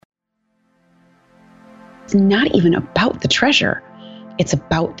It's not even about the treasure. It's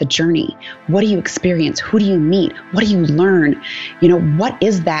about the journey. What do you experience? Who do you meet? What do you learn? What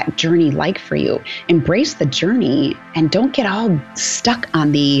is that journey like for you? Embrace the journey and don't get all stuck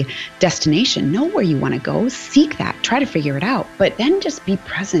on the destination. Know where you want to go. Seek that. Try to figure it out. But then just be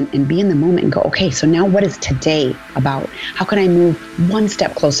present and be in the moment and go, okay, so now what is today about? How can I move one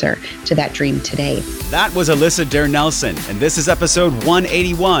step closer to that dream today? That was Alyssa Dare Nelson, and this is episode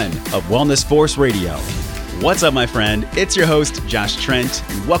 181 of Wellness Force Radio. What's up, my friend? It's your host, Josh Trent,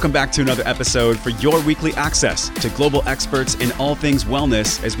 and welcome back to another episode for your weekly access to global experts in all things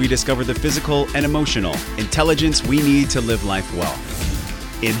wellness as we discover the physical and emotional intelligence we need to live life well.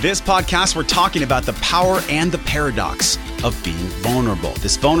 In this podcast, we're talking about the power and the paradox of being vulnerable.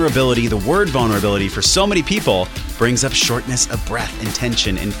 This vulnerability, the word vulnerability for so many people brings up shortness of breath and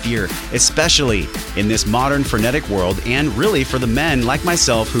tension and fear, especially in this modern frenetic world, and really for the men like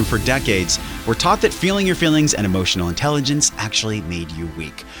myself who for decades were taught that feeling your feelings and emotional intelligence actually made you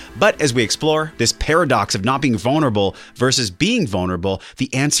weak. But as we explore this paradox of not being vulnerable versus being vulnerable,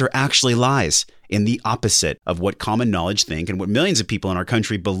 the answer actually lies in the opposite of what common knowledge think and what millions of people in our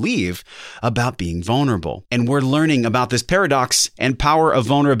country believe about being vulnerable. And we're learning about this paradox and power of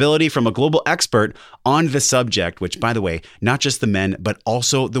vulnerability from a global expert on the subject, which, by the way, not just the men, but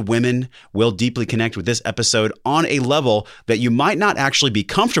also the women will deeply connect with this episode on a level that you might not actually be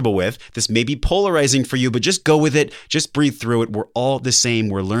comfortable with. This may be polarizing for you, but just go with it. Just breathe through it. We're all the same.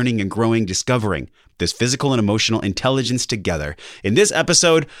 We're learning and growing, discovering this physical and emotional intelligence together. In this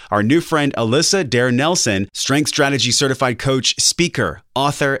episode, our new friend Alyssa Dare Nelson, strength strategy certified coach, speaker,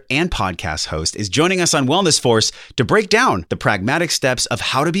 author, and podcast host, is joining us on Wellness Force to break down the pragmatic steps of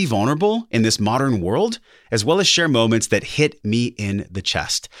how to be vulnerable in this modern world, as well as share moments that hit me in the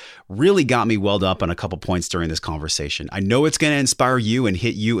chest. Really got me welled up on a couple points during this conversation. I know it's going to inspire you and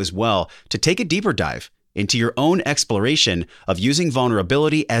hit you as well to take a deeper dive into your own exploration of using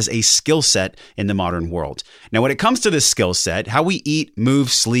vulnerability as a skill set in the modern world. Now, when it comes to this skill set, how we eat, move,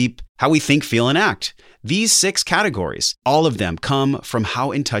 sleep, how we think, feel, and act, these 6 categories, all of them come from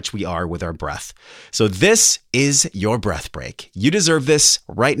how in touch we are with our breath. So this is your breath break. You deserve this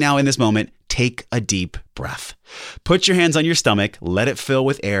right now in this moment. Take a deep breath. Put your hands on your stomach, let it fill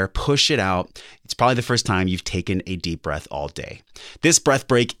with air, push it out. It's probably the first time you've taken a deep breath all day. This breath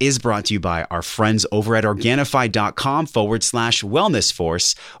break is brought to you by our friends over at Organifi.com/wellness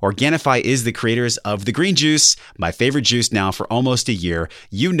force. Organifi is the creators of the green juice, my favorite juice now for almost a year.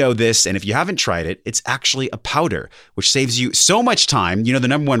 You know this, and if you haven't tried it, it's actually a powder, which saves you so much time. You know, the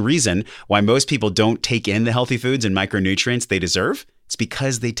number one reason why most people don't take in the healthy foods and micronutrients they deserve? It's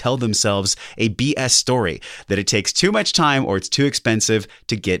because they tell themselves a BS story that it takes too much time or it's too expensive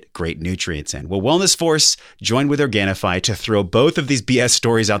to get great nutrients in. Well, Wellness Force joined with Organifi to throw both of these BS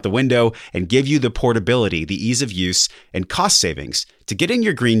stories out the window and give you the portability, the ease of use, and cost savings to get in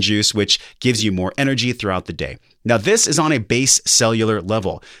your green juice, which gives you more energy throughout the day. Now, this is on a base cellular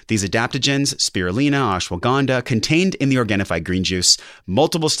level. These adaptogens, spirulina, ashwagandha, contained in the Organifi green juice,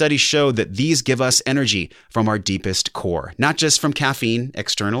 multiple studies show that these give us energy from our deepest core, not just from caffeine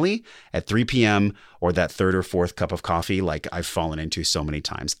externally at 3 p.m. or that third or fourth cup of coffee like I've fallen into so many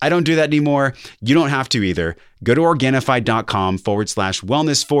times. I don't do that anymore. You don't have to either. Go to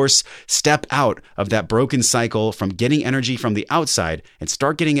Organifi.com/wellness force. Step out of that broken cycle from getting energy from the outside and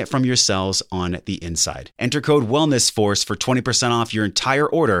start getting it from your cells on the inside. Enter code Wellness Force for 20% off your entire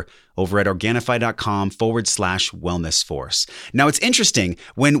order over at Organifi.com/wellness force. Now, it's interesting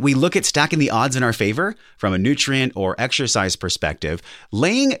when we look at stacking the odds in our favor from a nutrient or exercise perspective,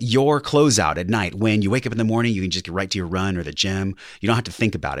 laying your clothes out at night when you wake up in the morning, you can just get right to your run or the gym. You don't have to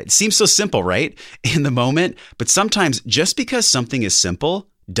think about it. It seems so simple, right? In the moment, but sometimes just because something is simple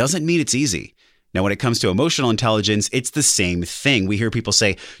doesn't mean it's easy. Now, when it comes to emotional intelligence, it's the same thing. We hear people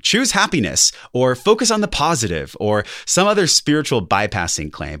say, choose happiness or focus on the positive or some other spiritual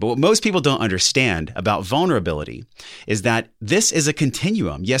bypassing claim. But what most people don't understand about vulnerability is that this is a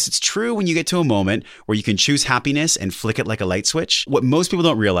continuum. Yes, it's true when you get to a moment where you can choose happiness and flick it like a light switch. What most people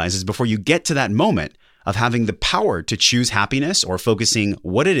don't realize is before you get to that moment of having the power to choose happiness or focusing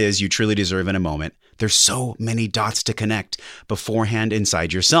what it is you truly deserve in a moment, there's so many dots to connect beforehand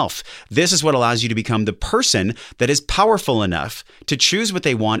inside yourself. This is what allows you to become the person that is powerful enough to choose what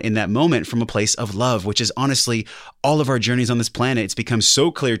they want in that moment from a place of love, which is honestly all of our journeys on this planet. It's become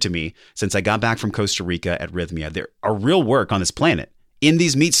so clear to me since I got back from Costa Rica at Rhythmia. There are real work on this planet in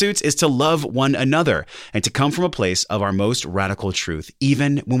these meat suits is to love one another and to come from a place of our most radical truth,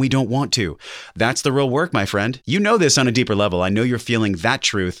 even when we don't want to. That's the real work, my friend. You know this on a deeper level. I know you're feeling that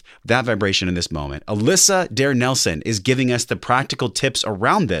truth, that vibration in this moment. Alyssa Dare Nelson is giving us the practical tips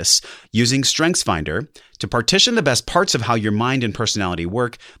around this using StrengthsFinder to partition the best parts of how your mind and personality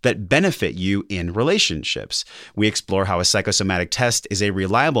work that benefit you in relationships. We explore how a psychosomatic test is a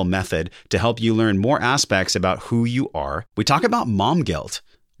reliable method to help you learn more aspects about who you are. We talk about mom guilt,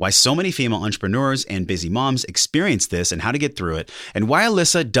 why so many female entrepreneurs and busy moms experience this and how to get through it, and why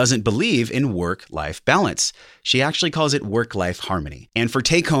Alyssa doesn't believe in work-life balance. She actually calls it work-life harmony. And for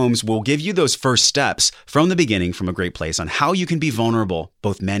take-homes, we'll give you those first steps from the beginning from a great place on how you can be vulnerable,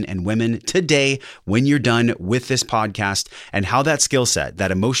 both men and women, today when you're done with this podcast, and how that skill set,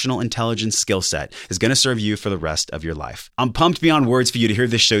 that emotional intelligence skill set, is going to serve you for the rest of your life. I'm pumped beyond words for you to hear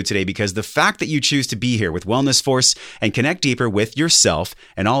this show today because the fact that you choose to be here with Wellness Force and connect deeper with yourself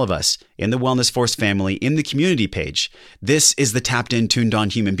and all of us in the Wellness Force family in the community page. This is the tapped in, tuned on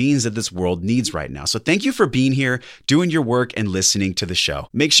human beings that this world needs right now. So thank you for being here, doing your work, and listening to the show.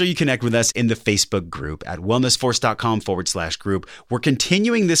 Make sure you connect with us in the Facebook group at wellnessforce.com/group. We're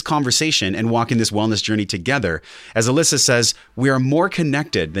continuing this conversation and walking this wellness journey together. As Alyssa says, we are more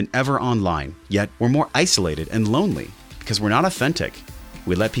connected than ever online, yet we're more isolated and lonely because we're not authentic.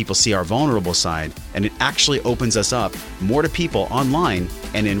 We let people see our vulnerable side, and it actually opens us up more to people online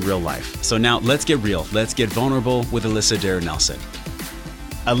and in real life. So now let's get real. Let's get vulnerable with Alyssa Dare Nelson.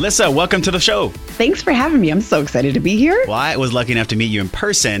 Alyssa, welcome to the show. Thanks for having me. I'm so excited to be here. Well, I was lucky enough to meet you in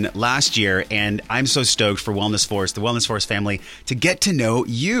person last year, and I'm so stoked for Wellness Force, the Wellness Force family, to get to know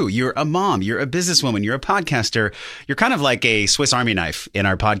you. You're a mom, you're a businesswoman, you're a podcaster. You're kind of like a Swiss Army knife in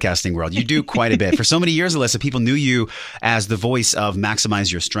our podcasting world. You do quite a bit. For so many years, Alyssa, people knew you as the voice of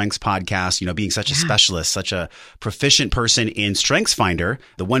Maximize Your Strengths podcast, you know, being such a specialist, such a proficient person in StrengthsFinder,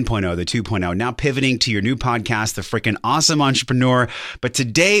 the 1.0, the 2.0, now pivoting to your new podcast, The Freaking Awesome Entrepreneur. But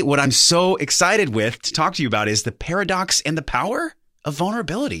today, what I'm so excited with to talk to you about is the paradox and the power of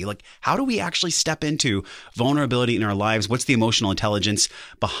vulnerability. Like, how do we actually step into vulnerability in our lives? What's the emotional intelligence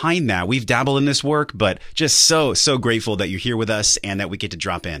behind that? We've dabbled in this work, but just so grateful that you're here with us and that we get to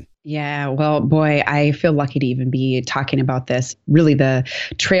drop in. Yeah, well, boy, I feel lucky to even be talking about this. Really, the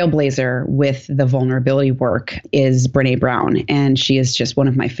trailblazer with the vulnerability work is Brené Brown. And she is just one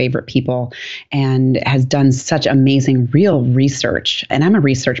of my favorite people and has done such amazing, real research. And I'm a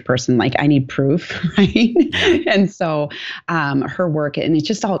research person, like I need proof, right? And so her work, and it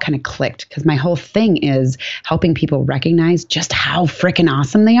just all kind of clicked because my whole thing is helping people recognize just how freaking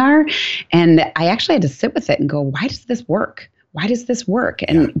awesome they are. And I actually had to sit with it and go, why does this work? Why does this work?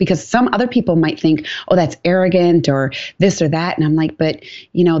 And because some other people might think, oh, that's arrogant or this or that. And I'm like, but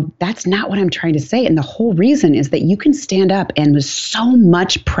you know, that's not what I'm trying to say. And the whole reason is that you can stand up and with so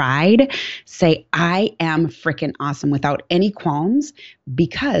much pride say, I am freaking awesome without any qualms,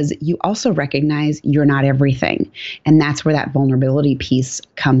 because you also recognize you're not everything. And that's where that vulnerability piece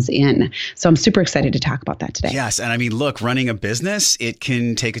comes in. So I'm super excited to talk about that today. Yes. And I mean, look, running a business, it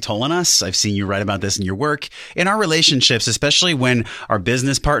can take a toll on us. I've seen you write about this in your work, in our relationships, especially when our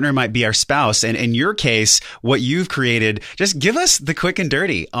business partner might be our spouse. And in your case, what you've created, just give us the quick and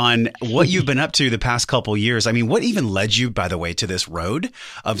dirty on what you've been up to the past couple years. I mean, what even led you, by the way, to this road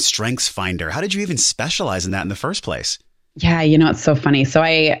of StrengthsFinder? How did you even specialize in that in the first place? Yeah, you know, it's so funny. So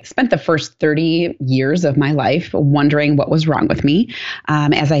I spent the first 30 years of my life wondering what was wrong with me,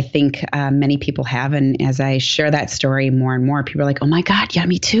 as I think many people have. And as I share that story more and more, people are like, oh my God, yeah,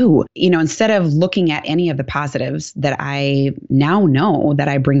 me too. You know, instead of looking at any of the positives that I now know that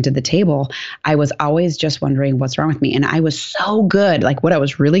I bring to the table, I was always just wondering what's wrong with me. And I was so good. Like what I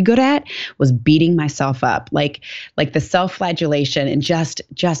was really good at was beating myself up, like the self-flagellation and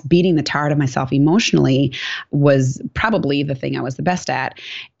just beating the tar out of myself emotionally was probably the thing I was the best at.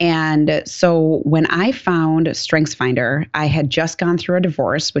 And so when I found StrengthsFinder, I had just gone through a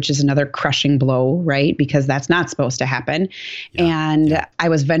divorce, which is another crushing blow, right? Because that's not supposed to happen. I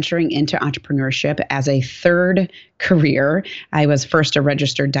was venturing into entrepreneurship as a third career. I was first a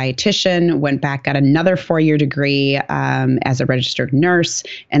registered dietitian, went back, got another 4-year degree as a registered nurse,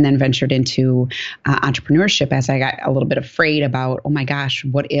 and then ventured into entrepreneurship as I got a little bit afraid about, oh my gosh,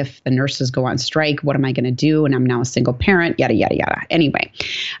 what if the nurses go on strike? What am I going to do? And I'm now a single parent, yada, yada, yada. Anyway,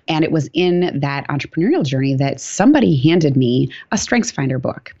 and it was in that entrepreneurial journey that somebody handed me a StrengthsFinder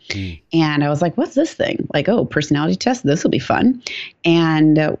book. And I was like, what's this thing? Like, oh, personality test, this will be fun.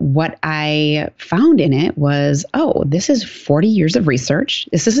 And what I found in it was, oh, this is 40 years of research.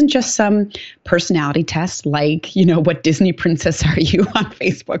 This isn't just some personality test like, you know, what Disney princess are you on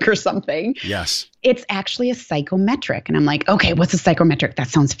Facebook or something. Yes. It's actually a psychometric. And I'm like, okay, what's a psychometric? That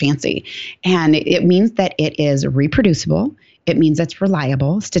sounds fancy. And it means that it is reproducible. It means it's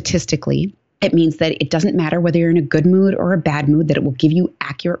reliable statistically. It means that it doesn't matter whether you're in a good mood or a bad mood, that it will give you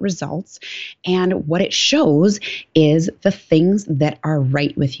accurate results. And what it shows is the things that are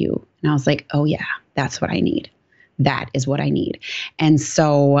right with you. And I was like, oh yeah, that's what I need. That is what I need. And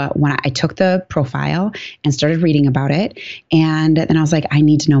so when I took the profile and started reading about it, and then I was like, I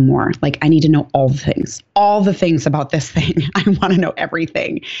need to know more. Like, I need to know all the things about this thing. I want to know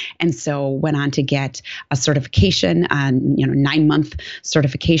everything. And so went on to get a certification, 9-month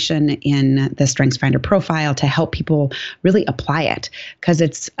certification in the StrengthsFinder profile to help people really apply it. Because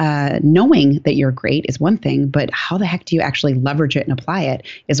it's knowing that you're great is one thing, but how the heck do you actually leverage it and apply it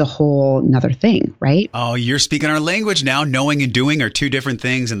is a whole nother thing, right? Oh, you're speaking our language now. Knowing and doing are two different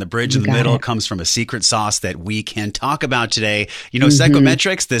things, and the bridge in the middle comes from a secret sauce that we can talk about today.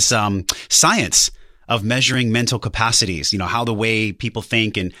 Psychometrics, this science of measuring mental capacities, how the way people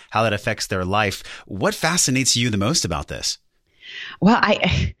think and how that affects their life. What fascinates you the most about this? Well,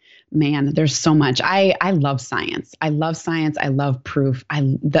 there's so much. I love science. I love proof.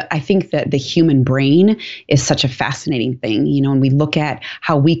 I think that the human brain is such a fascinating thing, and we look at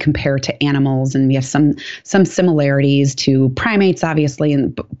how we compare to animals, and we have some similarities to primates, obviously,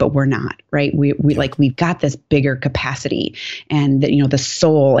 but we're not, right? We've got this bigger capacity, and the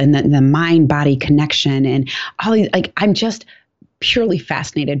soul and the mind body connection and all these, I'm just purely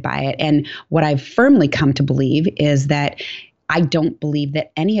fascinated by it. And what I've firmly come to believe is that I don't believe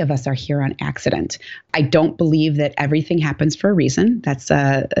that any of us are here on accident. I don't believe that everything happens for a reason. That's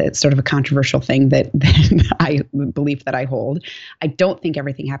it's sort of a controversial thing that I believe that I hold. I don't think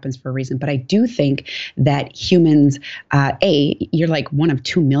everything happens for a reason, but I do think that humans, you're like one of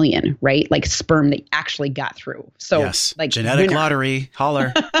 2 million, right? Like sperm that actually got through. So yes, like genetic winner. Lottery,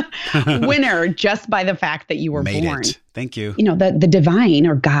 holler. Winner just by the fact that you were Made born. It. Thank you. The divine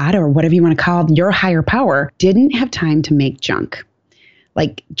or God or whatever you want to call it, your higher power didn't have time to make junk.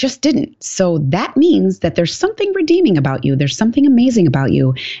 Like just didn't. So that means that there's something redeeming about you. There's something amazing about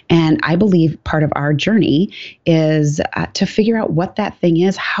you. And I believe part of our journey is to figure out what that thing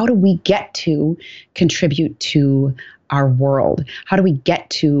is. How do we get to contribute to our world? How do we get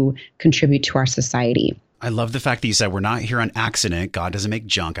to contribute to our society? I love the fact that you said we're not here on accident. God doesn't make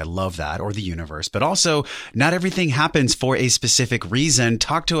junk. I love that. Or the universe. But also, not everything happens for a specific reason.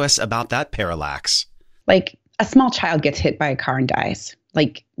 Talk to us about that parallax. Like a small child gets hit by a car and dies.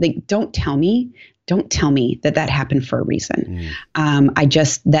 Like don't tell me that happened for a reason. I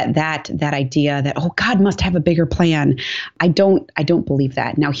just that idea that, oh, God must have a bigger plan. I don't believe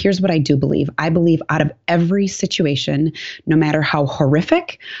that. Now, here's what I do believe. I believe out of every situation, no matter how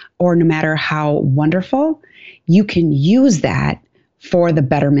horrific or no matter how wonderful, you can use that for the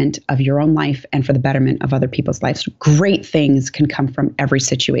betterment of your own life and for the betterment of other people's lives. Great things can come from every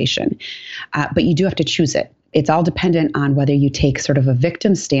situation, but you do have to choose it. It's all dependent on whether you take sort of a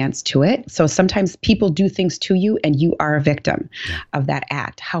victim stance to it. So sometimes people do things to you and you are a victim of that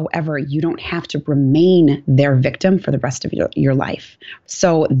act. However, you don't have to remain their victim for the rest of your life.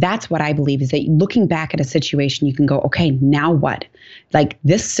 So that's what I believe, is that looking back at a situation, you can go, okay, now what? Like,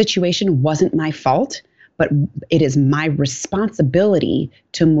 this situation wasn't my fault, but it is my responsibility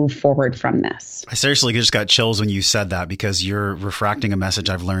to move forward from this. I seriously just got chills when you said that, because you're refracting a message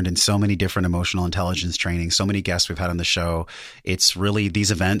I've learned in so many different emotional intelligence training, so many guests we've had on the show. It's really,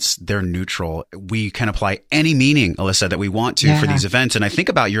 these events, they're neutral. We can apply any meaning, Alyssa, that we want to for these events. And I think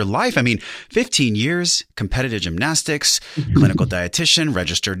about your life. 15 years, competitive gymnastics, clinical dietitian,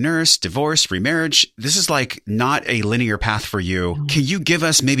 registered nurse, divorce, remarriage. This is like not a linear path for you. No. Can you give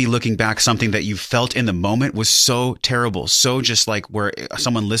us, maybe looking back, something that you felt in the moment was so terrible, so just like where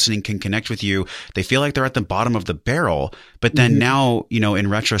someone listening can connect with you? They feel like they're at the bottom of the barrel, but then now, in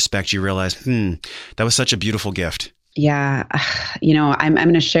retrospect, you realize, that was such a beautiful gift. Yeah. I'm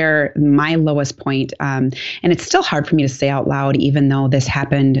going to share my lowest point. And it's still hard for me to say out loud, even though this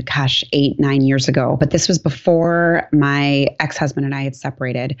happened, 8-9 years ago. But this was before my ex-husband and I had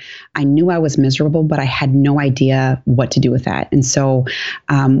separated. I knew I was miserable, but I had no idea what to do with that. And so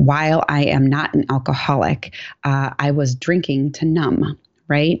while I am not an alcoholic, I was drinking to numb.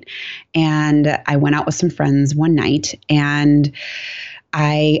 Right. And I went out with some friends one night and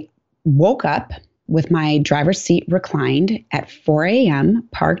I woke up with my driver's seat reclined at 4 a.m.,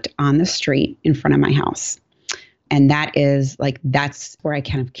 parked on the street in front of my house. And that's where I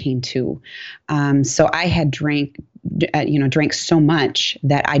kind of came to. So I had drank so much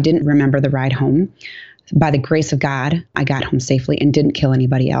that I didn't remember the ride home. By the grace of God, I got home safely and didn't kill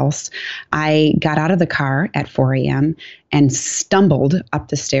anybody else. I got out of the car at 4 a.m. and stumbled up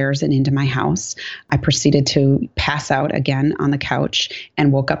the stairs and into my house. I proceeded to pass out again on the couch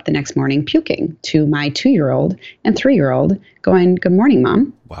and woke up the next morning puking to my 2-year-old and 3-year-old going, "Good morning,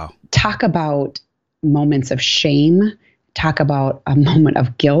 Mom." Wow. Talk about moments of shame, talk about a moment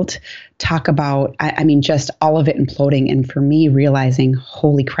of guilt, talk about, I mean, just all of it imploding. And for me, realizing,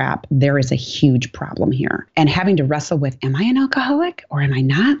 holy crap, there is a huge problem here. And having to wrestle with, am I an alcoholic or am I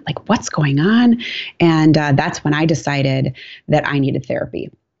not? Like, what's going on? And that's when I decided that I needed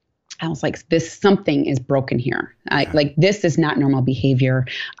therapy. I was like, something is broken here. Like, this is not normal behavior.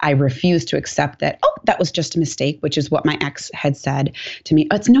 I refuse to accept that, that was just a mistake, which is what my ex had said to me.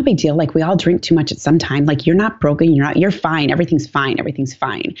 Oh, it's no big deal. Like, we all drink too much at some time. Like, you're not broken. You're fine. Everything's fine. Everything's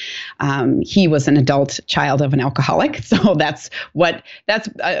fine. He was an adult child of an alcoholic. So that's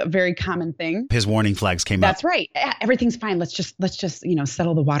a very common thing. His warning flags came up. That's right. Everything's fine. Let's just,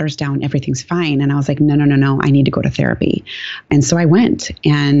 settle the waters down. Everything's fine. And I was like, no. I need to go to therapy. And so I went,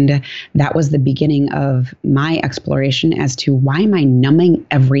 and that was the beginning of my exploration as to why am I numbing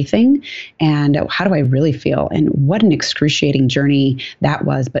everything and how do I really feel? And what an excruciating journey that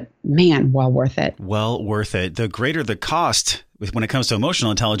was. But man, well worth it. Well worth it. The greater the cost when it comes to emotional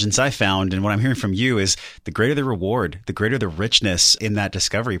intelligence, I found, and what I'm hearing from you is the greater the reward, the greater the richness in that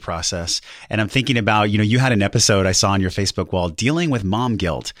discovery process. And I'm thinking about, you had an episode I saw on your Facebook wall, dealing with mom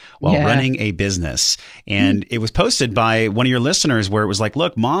guilt while running a business. And it was posted by one of your listeners where it was like,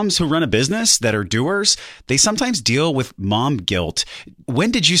 look, moms who run a business that are doers, they sometimes deal with mom guilt. When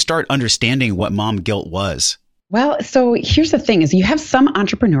did you start understanding what mom guilt was? Well, so here's the thing is you have some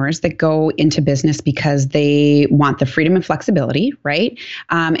entrepreneurs that go into business because they want the freedom and flexibility, right?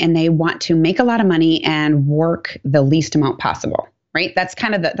 And they want to make a lot of money and work the least amount possible. Right. That's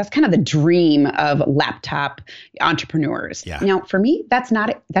kind of the dream of laptop entrepreneurs. Yeah. Now, for me, that's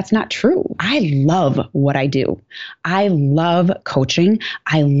not true. I love what I do. I love coaching.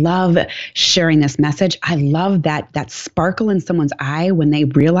 I love sharing this message. I love that sparkle in someone's eye when they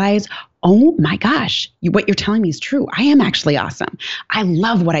realize, oh my gosh, what you're telling me is true. I am actually awesome. I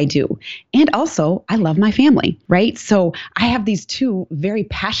love what I do. And also, I love my family, right? So I have these two very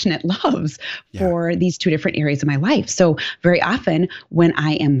passionate loves for these two different areas of my life. So very often when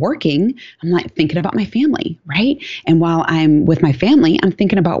I am working, I'm like thinking about my family, right? And while I'm with my family, I'm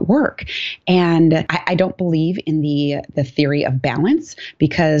thinking about work. And I don't believe in the theory of balance,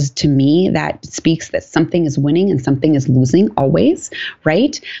 because to me, that speaks that something is winning and something is losing always,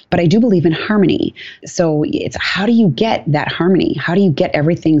 right? But I do believe in harmony. So it's how do you get that harmony? How do you get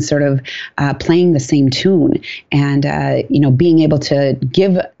everything sort of playing the same tune and, being able to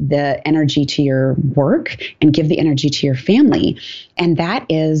give the energy to your work and give the energy to your family. And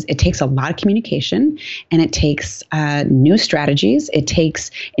it takes a lot of communication, and it takes new strategies. It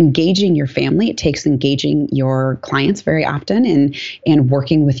takes engaging your family. It takes engaging your clients very often and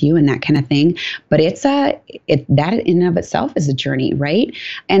working with you and that kind of thing. But that in and of itself is a journey, right?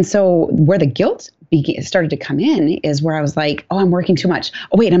 And so where the guilt started to come in is where I was like, oh, I'm working too much.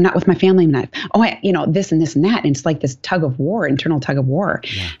 Oh, wait, I'm not with my family. I'm not. Oh, this and this and that. And it's like this internal tug of war.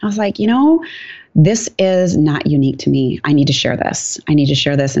 Yeah. I was like, this is not unique to me. I need to share this. I need to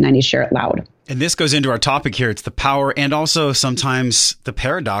share this, and I need to share it loud. And this goes into our topic here. It's the power and also sometimes the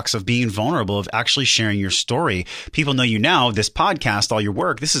paradox of being vulnerable, of actually sharing your story. People know you now, this podcast, all your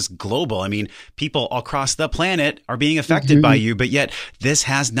work, this is global. I mean, people across the planet are being affected by you, but yet this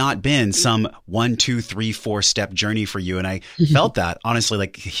has not been some 1, 2, 3, 4 step journey for you. And I felt that honestly,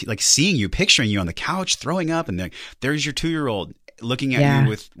 like seeing you, picturing you on the couch, throwing up, and there's your 2-year-old looking at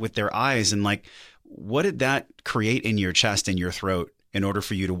you with their eyes. And like, what did that create in your chest and your throat in order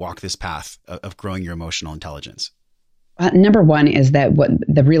for you to walk this path of growing your emotional intelligence? Number one is that what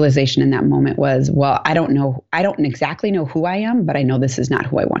the realization in that moment was, well, I don't exactly know who I am, but I know this is not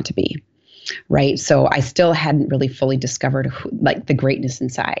who I want to be. Right. So I still hadn't really fully discovered the greatness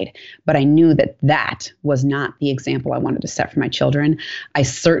inside, but I knew that was not the example I wanted to set for my children. I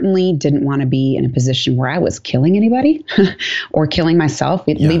certainly didn't want to be in a position where I was killing anybody or killing myself.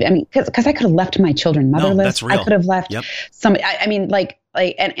 Because I could have left my children motherless. No, that's real. I could have left somebody.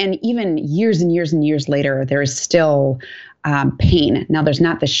 And even years and years and years later, there is still pain. Now, there's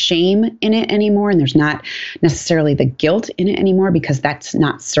not the shame in it anymore, and there's not necessarily the guilt in it anymore, because that's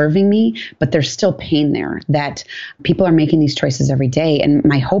not serving me, but there's still pain there that people are making these choices every day. And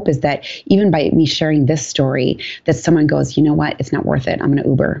my hope is that even by me sharing this story, that someone goes, you know what, it's not worth it. I'm going to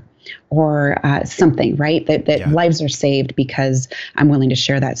Uber. Or something, right? That lives are saved because I'm willing to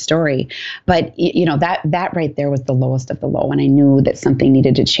share that story. But that right there was the lowest of the low, and I knew that something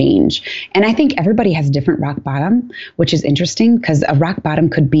needed to change. And I think everybody has a different rock bottom, which is interesting, because a rock bottom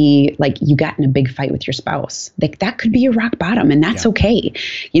could be like you got in a big fight with your spouse. Like that could be your rock bottom, and that's okay.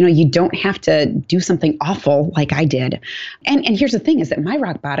 You don't have to do something awful like I did. And here's the thing: is that my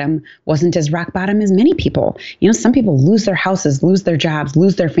rock bottom wasn't as rock bottom as many people. Some people lose their houses, lose their jobs,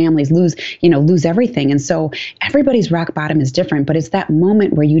 lose their families, lose lose everything. And so everybody's rock bottom is different, but it's that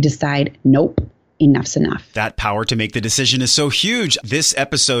moment where you decide, nope, enough's enough. That power to make the decision is so huge. This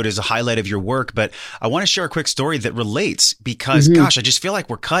episode is a highlight of your work, but I want to share a quick story that relates because, gosh, I just feel like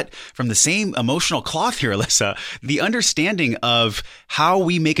we're cut from the same emotional cloth here, Alyssa. The understanding of how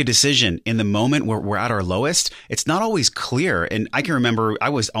we make a decision in the moment where we're at our lowest, it's not always clear. And I can remember I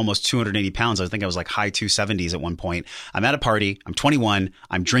was almost 280 pounds. I think I was like high 270s at one point. I'm at a party. I'm 21.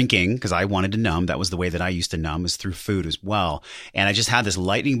 I'm drinking because I wanted to numb. That was the way that I used to numb, was through food as well. And I just had this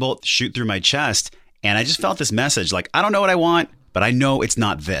lightning bolt shoot through my chest. And I just felt this message like, I don't know what I want, but I know it's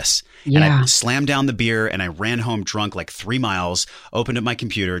not this. Yeah. And I slammed down the beer and I ran home drunk like 3 miles, opened up my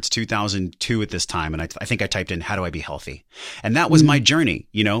computer. It's 2002 at this time. And I think I typed in, how do I be healthy? And that was my journey,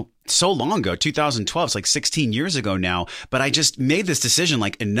 so long ago, 2012, it's like 16 years ago now. But I just made this decision,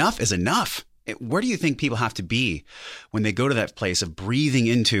 like enough is enough. Where do you think people have to be when they go to that place of breathing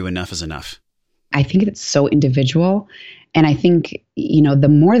into enough is enough? I think it's so individual. And I think, the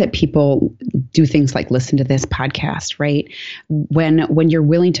more that people do things like listen to this podcast, right? When you're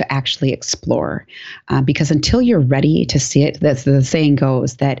willing to actually explore, because until you're ready to see it, that's the saying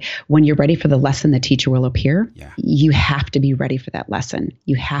goes that when you're ready for the lesson, the teacher will appear. Yeah. You have to be ready for that lesson.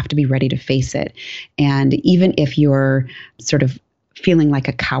 You have to be ready to face it. And even if you're sort of feeling like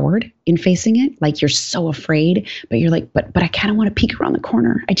a coward in facing it, like you're so afraid, but you're like, but I kind of want to peek around the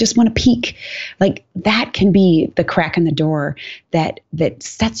corner. I just want to peek. Like that can be the crack in the door that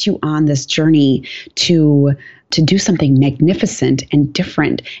sets you on this journey to do something magnificent and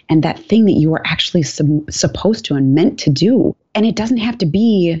different, and that thing that you are actually supposed to and meant to do. And it doesn't have to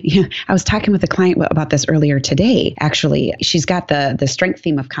be, I was talking with a client about this earlier today, actually. She's got the strength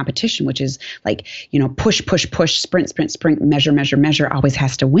theme of competition, which is like, push, sprint, measure, always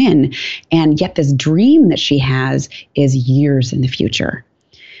has to win. And yet this dream that she has is years in the future.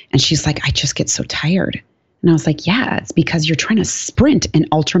 And she's like, I just get so tired. And I was like, yeah, it's because you're trying to sprint an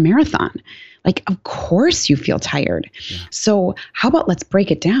ultra marathon. Like, of course you feel tired. Yeah. So how about let's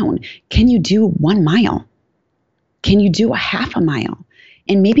break it down? Can you do 1 mile? Can you do a half a mile?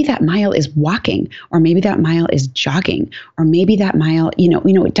 And maybe that mile is walking, or maybe that mile is jogging, or maybe that mile,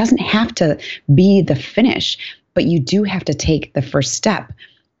 it doesn't have to be the finish, but you do have to take the first step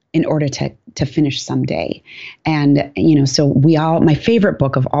in order to finish someday. And, so my favorite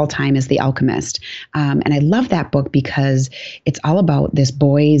book of all time is The Alchemist. And I love that book because it's all about this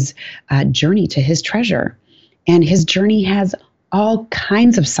boy's journey to his treasure. And his journey has all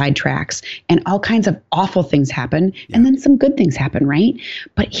kinds of sidetracks and all kinds of awful things happen. Yeah. And then some good things happen, right?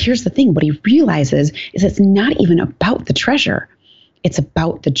 But here's the thing. What he realizes is it's not even about the treasure. It's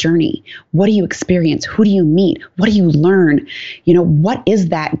about the journey. What do you experience? Who do you meet? What do you learn? What is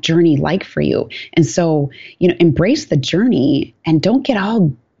that journey like for you? And so, embrace the journey and don't get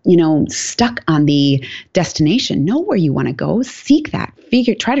all, stuck on the destination. Know where you want to go. Seek that.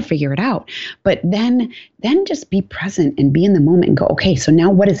 Try to figure it out. But then just be present and be in the moment and go, okay, so now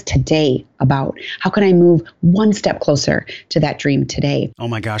what is today about? How can I move one step closer to that dream today? Oh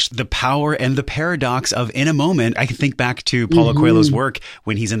my gosh, the power and the paradox of in a moment. I can think back to Paulo Coelho's work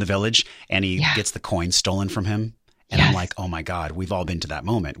when he's in the village and he gets the coin stolen from him. And I'm like, oh my God, we've all been to that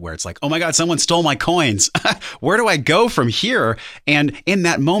moment where it's like, oh my God, someone stole my coins. Where do I go from here? And in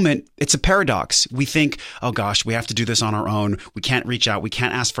that moment, it's a paradox. We think, oh gosh, we have to do this on our own. We can't reach out. We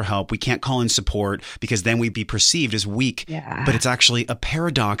can't ask for help. We can't call in support because then we'd be perceived as weak. Yeah. But it's actually a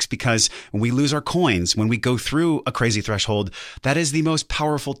paradox because when we lose our coins, when we go through a crazy threshold, that is the most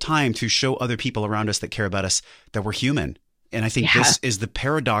powerful time to show other people around us that care about us that we're human. And I think this is the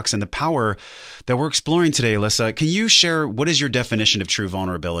paradox and the power that we're exploring today, Alyssa. Can you share what is your definition of true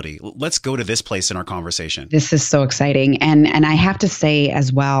vulnerability? Let's go to this place in our conversation. This is so exciting. And I have to say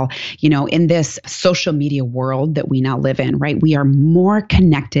as well, in this social media world that we now live in, right, we are more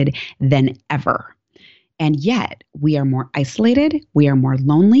connected than ever. And yet we are more isolated. We are more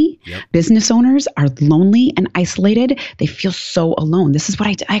lonely. Yep. Business owners are lonely and isolated. They feel so alone. This is what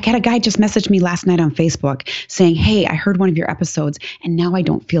I had a guy just message me last night on Facebook saying, hey, I heard one of your episodes and now I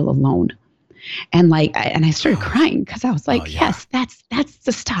don't feel alone. And I started crying because I was like, yes, that's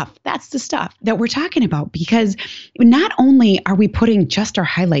the stuff. That's the stuff that we're talking about, because not only are we putting just our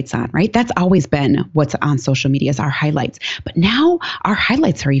highlights on, right? That's always been what's on social media is our highlights. But now our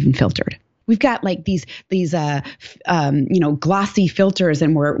highlights are even filtered. We've got like these glossy filters,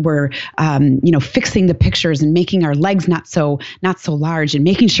 and we're fixing the pictures and making our legs not so large, and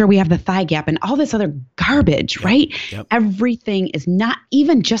making sure we have the thigh gap and all this other garbage, right? Yep. Everything is not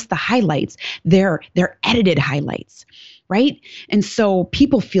even just the highlights; they're edited highlights, right? And so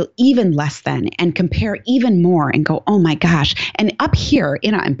people feel even less than and compare even more and go, oh my gosh. And up here,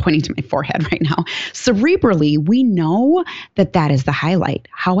 I'm pointing to my forehead right now, cerebrally, we know that that is the highlight.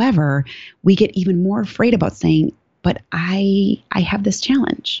 However, we get even more afraid about saying, but I have this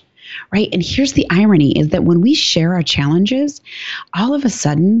challenge, right? And here's the irony is that when we share our challenges, all of a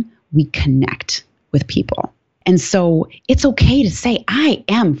sudden we connect with people. And so it's okay to say, I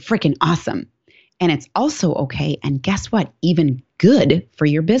am freaking awesome. And it's also okay, and guess what? Even good for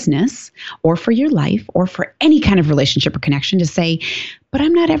your business or for your life or for any kind of relationship or connection to say, but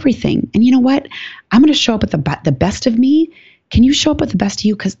I'm not everything. And you know what? I'm going to show up with the best of me. Can you show up with the best of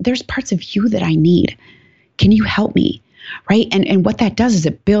you? Because there's parts of you that I need. Can you help me? Right? And what that does is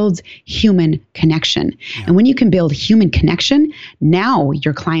it builds human connection. Yeah. And when you can build human connection, now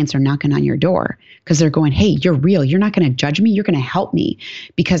your clients are knocking on your door because they're going, hey, you're real. You're not going to judge me. You're going to help me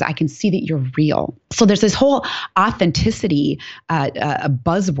because I can see that you're real. So there's this whole authenticity a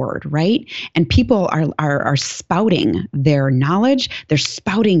buzzword, right? And people are spouting their knowledge, they're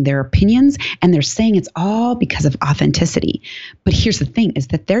spouting their opinions, and they're saying it's all because of authenticity. But here's the thing is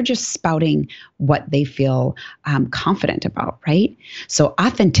that they're just spouting what they feel confident about, right? So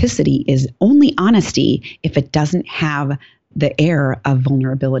authenticity is only honesty if it doesn't have the air of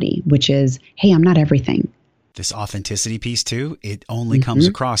vulnerability, which is, hey, I'm not everything. This authenticity piece too, it only comes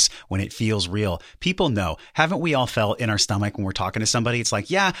across when it feels real. People know. Haven't we all felt in our stomach when we're talking to somebody? It's like,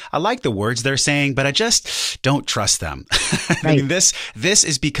 yeah, I like the words they're saying, but I just don't trust them. Right. I mean, this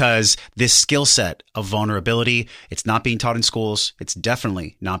is because this skill set of vulnerability, it's not being taught in schools. It's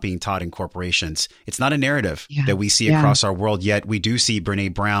definitely not being taught in corporations. It's not a narrative that we see across our world, yet we do see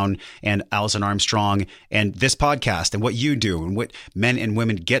Brene Brown and Alison Armstrong and this podcast and what you do and what men and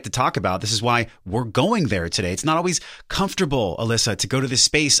women get to talk about. This is why we're going there today. It's not always comfortable, Alyssa, to go to this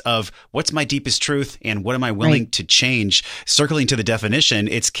space of what's my deepest truth and what am I willing to change? Circling to the definition,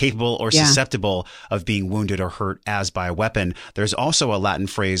 it's capable or susceptible of being wounded or hurt as by a weapon. There's also a Latin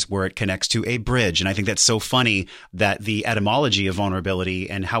phrase where it connects to a bridge. And I think that's so funny that the etymology of vulnerability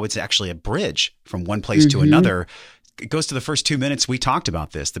and how it's actually a bridge from one place to another. It goes to the first 2 minutes we talked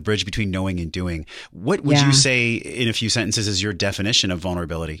about this, the bridge between knowing and doing. What would you say in a few sentences is your definition of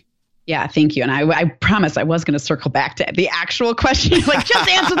vulnerability? Yeah, thank you. And I promise I was going to circle back to the actual question. Like, just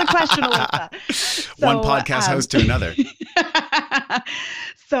answer the question, Alyssa. So, one podcast host to another.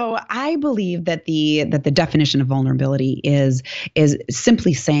 So I believe that the definition of vulnerability is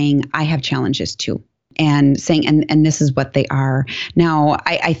simply saying I have challenges too. And saying, and this is what they are. Now,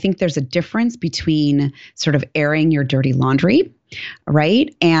 I think there's a difference between sort of airing your dirty laundry,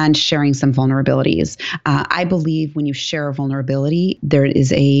 right, and sharing some vulnerabilities. I believe when you share a vulnerability, there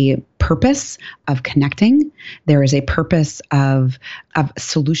is a purpose of connecting. There is a purpose of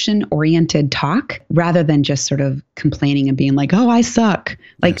solution-oriented talk rather than just sort of complaining and being like, oh, I suck.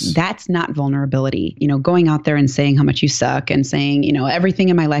 Like, that's not vulnerability. Going out there and saying how much you suck and saying, everything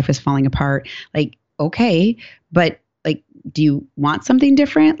in my life is falling apart. Like, okay, but like, do you want something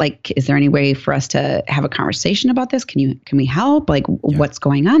different? Like, is there any way for us to have a conversation about this? Can we help? Like, what's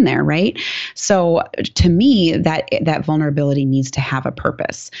going on there, right? So to me, that vulnerability needs to have a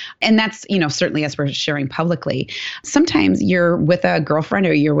purpose. And that's, certainly as we're sharing publicly, sometimes you're with a girlfriend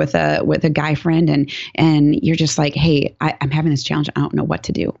or you're with a guy friend and you're just like, hey, I'm having this challenge. I don't know what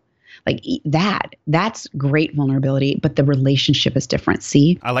to do. Like that's great vulnerability, but the relationship is different.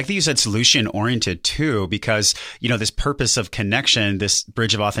 See? I like that you said solution oriented too, because, this purpose of connection, this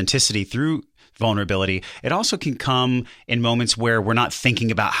bridge of authenticity through vulnerability, it also can come in moments where we're not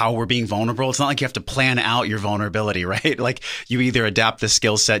thinking about how we're being vulnerable. It's not like you have to plan out your vulnerability, right? Like you either adapt the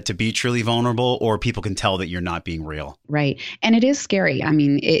skill set to be truly vulnerable or people can tell that you're not being real. Right. And it is scary. I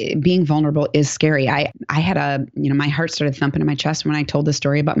mean, being vulnerable is scary. I had my heart started thumping in my chest when I told the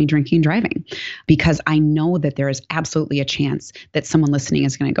story about me drinking and driving, because I know that there is absolutely a chance that someone listening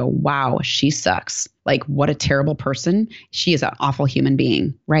is going to go, wow, she sucks. Like, what a terrible person. She is an awful human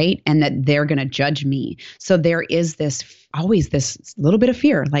being, right? And that they're going to judge me. So there is always this little bit of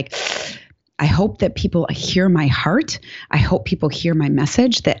fear. Like, I hope that people hear my heart. I hope people hear my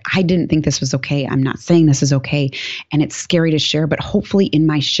message that I didn't think this was okay. I'm not saying this is okay. And it's scary to share, but hopefully in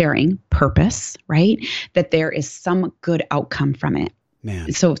my sharing purpose, right, that there is some good outcome from it.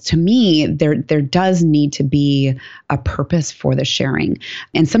 Man. So to me, there does need to be a purpose for the sharing.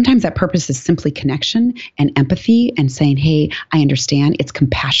 And sometimes that purpose is simply connection and empathy and saying, hey, I understand. It's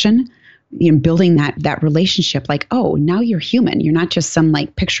compassion, building that relationship, like, oh, now you're human. You're not just some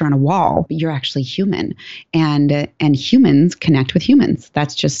like picture on a wall, but you're actually human. And humans connect with humans.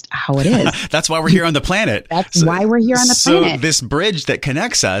 That's just how it is. That's why we're here on the planet. That's why we're here on the planet. So this bridge that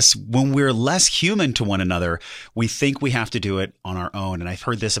connects us, when we're less human to one another, we think we have to do it on our own. And I've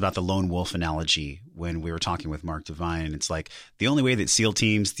heard this about the lone wolf analogy when we were talking with Mark Divine. It's like the only way that SEAL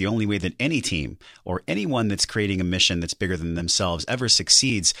teams, the only way that any team or anyone that's creating a mission that's bigger than themselves ever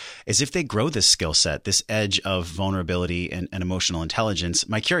succeeds is if they grow this skill set, this edge of vulnerability and emotional intelligence.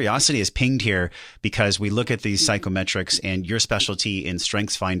 My curiosity is pinged here because we look at these psychometrics and your specialty in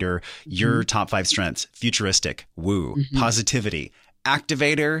StrengthsFinder, your top 5 strengths: futuristic, woo, positivity,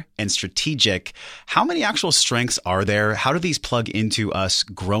 activator, and strategic. How many actual strengths are there? How do these plug into us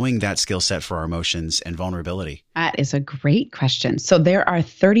growing that skill set for our emotions and vulnerability? That is a great question. So there are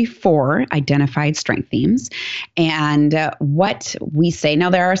 34 identified strength themes. And what we say, now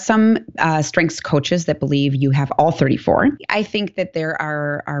there are some strengths coaches that believe you have all 34. I think that there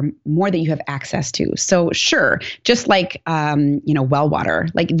are more that you have access to. So sure, just like, well water,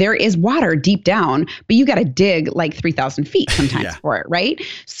 like there is water deep down, but you got to dig like 3,000 feet sometimes for it, right?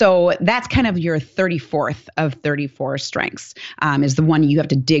 So that's kind of your 34th of 34 strengths, is the one you have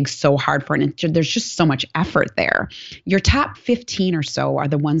to dig so hard for. And there's just so much effort there. Your top 15 or so are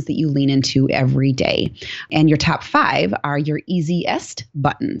the ones that you lean into every day. And your top 5 are your easiest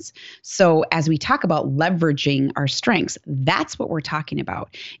buttons. So as we talk about leveraging our strengths, that's what we're talking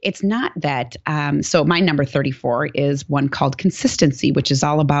about. It's not that, so my number 34 is one called consistency, which is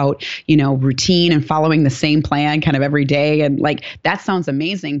all about, routine and following the same plan kind of every day. And like, that sounds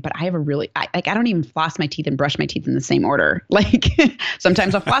amazing, but I have I don't even floss my teeth and brush my teeth in the same order. Like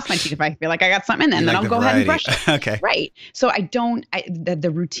sometimes I'll floss my teeth if I feel like I got something, and then I'll go ahead and brush it. Okay. Right. So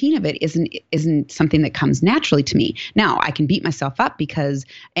the routine of it isn't something that comes naturally to me. Now I can beat myself up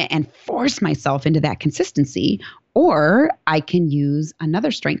and force myself into that consistency, or I can use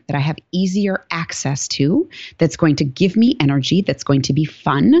another strength that I have easier access to, that's going to give me energy, that's going to be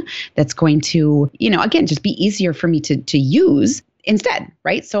fun, that's going to, again, just be easier for me to use instead,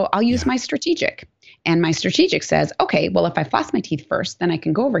 right? So I'll use my strategic. And my strategic says, okay, well, if I floss my teeth first, then I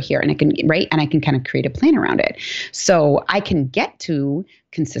can go over here and I can kind of create a plan around it. So I can get to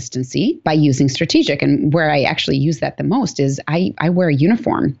consistency by using strategic. And where I actually use that the most is I wear a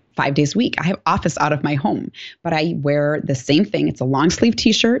uniform 5 days a week. I have office out of my home, but I wear the same thing. It's a long sleeve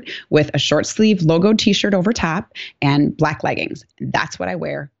t-shirt with a short sleeve logoed t-shirt over top and black leggings. That's what I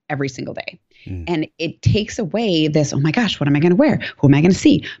wear every single day. And it takes away this, oh my gosh, what am I going to wear? Who am I going to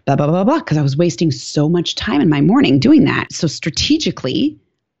see? Blah, blah, blah, blah. Because I was wasting so much time in my morning doing that. So strategically,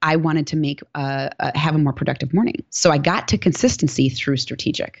 I wanted to have a more productive morning. So I got to consistency through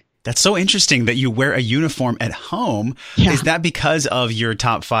strategic. That's so interesting that you wear a uniform at home. Yeah. Is that because of your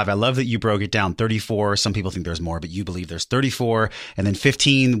top 5? I love that you broke it down. 34. Some people think there's more, but you believe there's 34. And then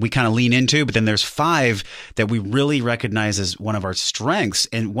 15 we kind of lean into, but then there's 5 that we really recognize as one of our strengths.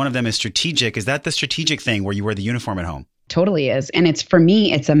 And one of them is strategic. Is that the strategic thing where you wear the uniform at home? Totally is. And for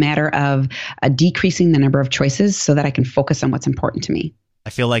me, it's a matter of decreasing the number of choices so that I can focus on what's important to me. I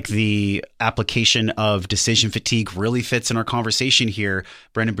feel like the application of decision fatigue really fits in our conversation here.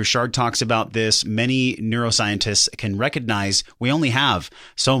 Brendon Burchard talks about this. Many neuroscientists can recognize we only have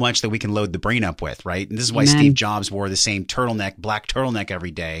so much that we can load the brain up with, right? And this is why Steve Jobs wore the same black turtleneck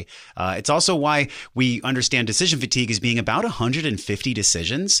every day. It's also why we understand decision fatigue as being about 150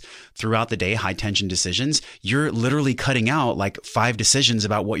 decisions throughout the day, high tension decisions. You're literally cutting out like 5 decisions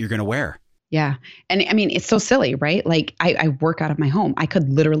about what you're going to wear. Yeah. And I mean, it's so silly, right? Like I work out of my home. I could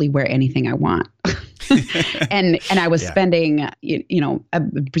literally wear anything I want. and I was spending,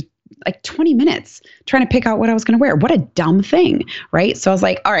 like 20 minutes trying to pick out what I was going to wear. What a dumb thing, right? So I was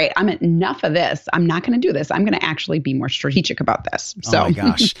like, all right, I'm enough of this. I'm not going to do this. I'm going to actually be more strategic about this. So. Oh my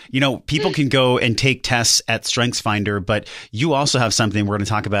gosh. People can go and take tests at StrengthsFinder, but you also have something we're going to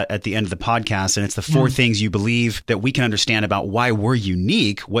talk about at the end of the podcast. And it's the 4 things you believe that we can understand about why we're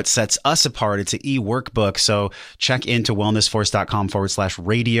unique, what sets us apart. It's an e-workbook. So check into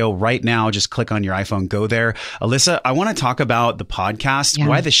wellnessforce.com/radio right now. Just click on your iPhone, go there. Alyssa, I want to talk about the podcast. Yeah.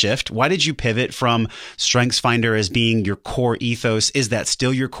 Why the shift? Why did you pivot from StrengthsFinder as being your core ethos? Is that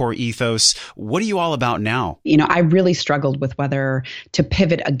still your core ethos? What are you all about now? I really struggled with whether to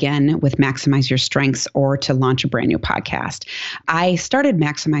pivot again with Maximize Your Strengths or to launch a brand new podcast. I started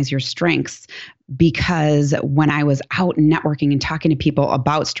Maximize Your Strengths because when I was out networking and talking to people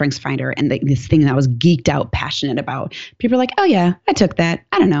about StrengthsFinder and this thing that I was geeked out, passionate about, people are like, oh yeah, I took that.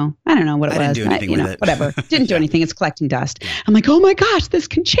 I don't know what it was. Didn't do anything with it. Whatever. Didn't do anything. It's collecting dust. I'm like, oh my gosh, this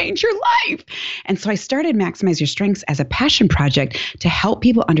can change your life. And so I started Maximize Your Strengths as a passion project to help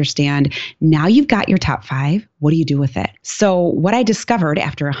people understand, now you've got your top 5. What do you do with it? So what I discovered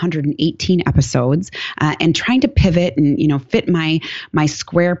after 118 episodes and trying to pivot and, fit my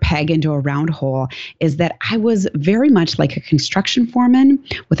square peg into a round hole is that I was very much like a construction foreman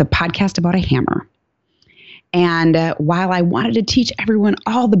with a podcast about a hammer. And while I wanted to teach everyone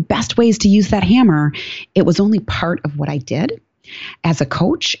all the best ways to use that hammer, it was only part of what I did as a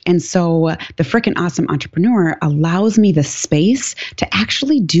coach. And so the Frickin' Awesome Entrepreneur allows me the space to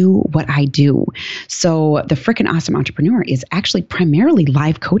actually do what I do. So the Frickin' Awesome Entrepreneur is actually primarily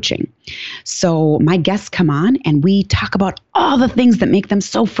live coaching. So my guests come on and we talk about all the things that make them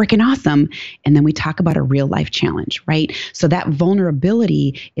so freaking awesome. And then we talk about a real life challenge, right? So that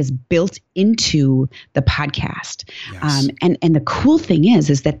vulnerability is built into the podcast. Yes. And the cool thing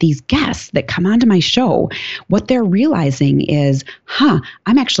is that these guests that come onto my show, what they're realizing is,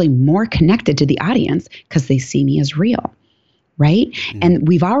 I'm actually more connected to the audience because they see me as real. Right? Mm-hmm. And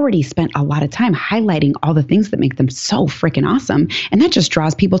we've already spent a lot of time highlighting all the things that make them so freaking awesome. And that just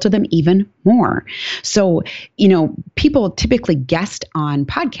draws people to them even more. So, people typically guest on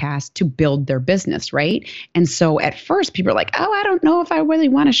podcasts to build their business, right? And so at first people are like, oh, I don't know if I really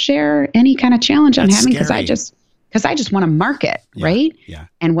want to share any kind of challenge I'm having because I just want to market, right? Yeah.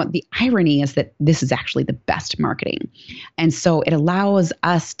 And what the irony is that this is actually the best marketing. And so it allows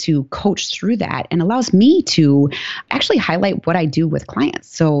us to coach through that and allows me to actually highlight what I do with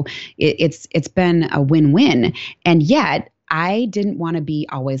clients. So it's been a win-win. And yet I didn't want to be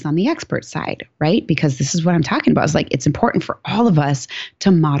always on the expert side, right? Because this is what I'm talking about. It's like, it's important for all of us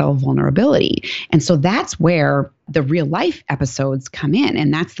to model vulnerability. And so that's where the real life episodes come in.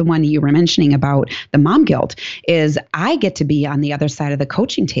 And that's the one you were mentioning about the mom guilt is I get to be on the other side of the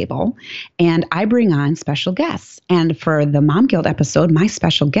coaching table and I bring on special guests. And for the mom guilt episode, my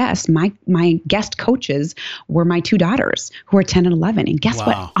special guest, my guest coaches were my 2 daughters who are 10 and 11. And guess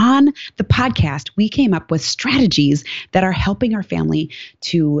what? On the podcast, we came up with strategies that are helping our family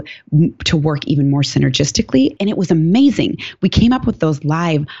to work even more synergistically. And it was amazing. We came up with those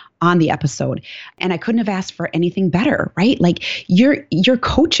live on the episode. And I couldn't have asked for anything better, right? Like your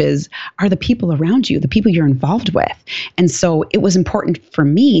coaches are the people around you, the people you're involved with. And so it was important for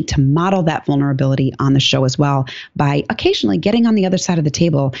me to model that vulnerability on the show as well by occasionally getting on the other side of the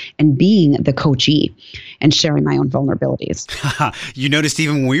table and being the coachee and sharing my own vulnerabilities. You noticed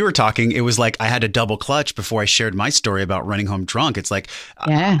even when we were talking, it was like I had to double clutch before I shared my story about running home drunk. It's like,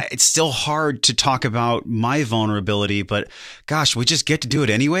 it's still hard to talk about my vulnerability, but gosh, we just get to do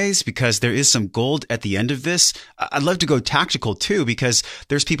it anyways because there is some gold at the end of this. I'd love to go tactical too, because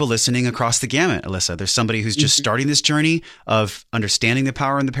there's people listening across the gamut, Alyssa. There's somebody who's just starting this journey of understanding the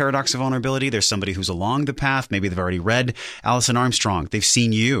power and the paradox of vulnerability. There's somebody who's along the path. Maybe they've already read Alison Armstrong. They've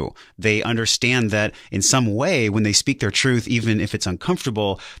seen you. They understand that in some way, when they speak their truth, even if it's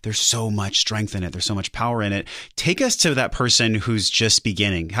uncomfortable, there's so much strength in it. There's so much power in it. Take us to that person who's just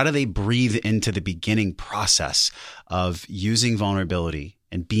beginning. How do they breathe into the beginning process of using vulnerability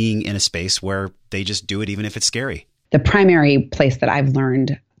and being in a space where they just do it, even if it's scary? The primary place that I've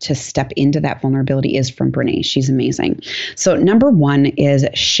learned to step into that vulnerability is from Brene. She's amazing. So number 1 is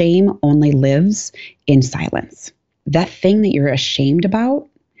shame only lives in silence. That thing that you're ashamed about,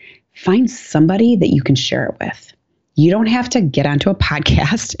 find somebody that you can share it with. You don't have to get onto a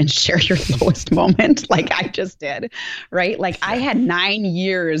podcast and share your lowest moment like I just did, right? Like I had 9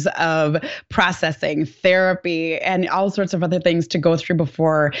 years of processing, therapy, and all sorts of other things to go through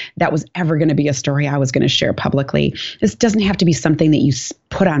before that was ever going to be a story I was going to share publicly. This doesn't have to be something that you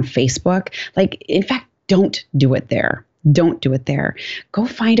put on Facebook. Like, in fact, don't do it there. Don't do it there. Go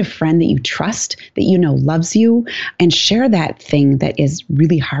find a friend that you trust, that you know loves you, and share that thing that is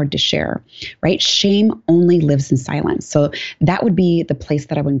really hard to share, right? Shame only lives in silence. So that would be the place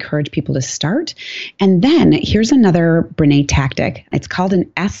that I would encourage people to start. And then here's another Brene tactic. It's called an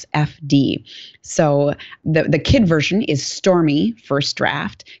SFD. So the kid version is stormy first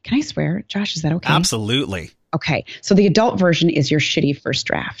draft. Can I swear, Josh? Is that okay? Absolutely. Okay, so the adult version is your shitty first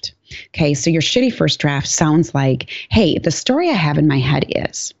draft. Okay, so your shitty first draft sounds like, hey, the story I have in my head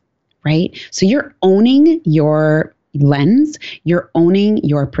is, right? So you're owning your lens, you're owning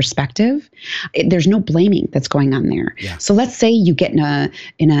your perspective. There's no blaming that's going on there. Yeah. So let's say you get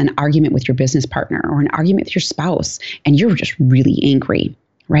in an argument with your business partner or an argument with your spouse and you're just really angry.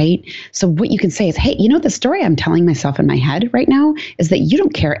 right? So what you can say is, hey, the story I'm telling myself in my head right now is that you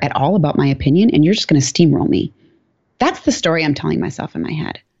don't care at all about my opinion and you're just going to steamroll me. That's the story I'm telling myself in my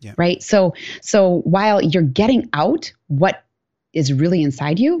head, right? So while you're getting out what is really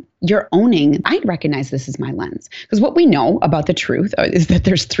inside you, you're owning, I recognize this as my lens. Because what we know about the truth is that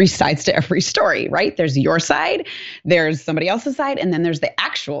there's 3 sides to every story, right? There's your side, there's somebody else's side, and then there's the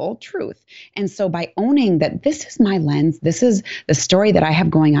actual truth. And so by owning that this is my lens, this is the story that I have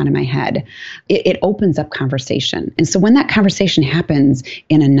going on in my head, it opens up conversation. And so when that conversation happens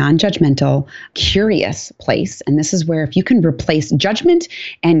in a non-judgmental, curious place, and this is where if you can replace judgment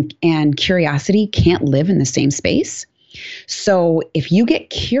and curiosity can't live in the same space. So if you get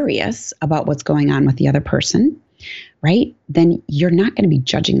curious about what's going on with the other person, right, then you're not going to be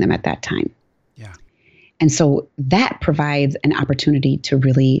judging them at that time. Yeah. And so that provides an opportunity to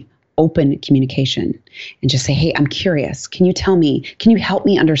really open communication and just say, hey, I'm curious. Can you tell me, can you help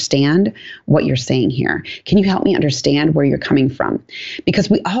me understand what you're saying here? Can you help me understand where you're coming from? Because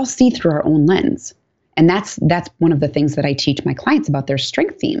we all see through our own lens. And that's one of the things that I teach my clients about their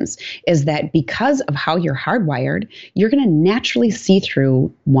strength themes is that because of how you're hardwired, you're going to naturally see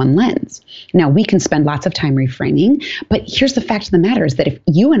through one lens. Now, we can spend lots of time reframing, but here's the fact of the matter is that if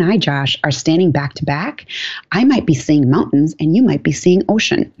you and I, Josh, are standing back to back, I might be seeing mountains and you might be seeing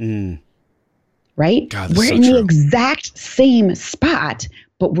ocean. Right? God, we're so in true. the exact same spot,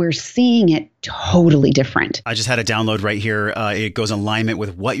 but we're seeing it totally different. I just had a download right here. It goes in alignment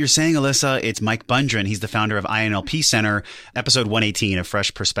with what you're saying, Alyssa. It's Mike Bundren. He's the founder of INLP Center, episode 118, A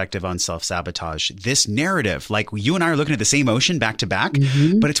Fresh Perspective on Self-Sabotage. This narrative, like you and I are looking at the same ocean back to back,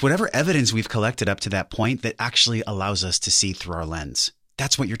 but it's whatever evidence we've collected up to that point that actually allows us to see through our lens.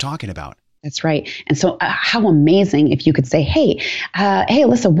 That's what you're talking about. That's right. And so how amazing if you could say, hey,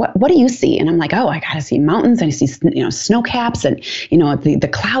 Alyssa, what do you see? And I'm like, oh, I got to see mountains. And I see, snow caps and, the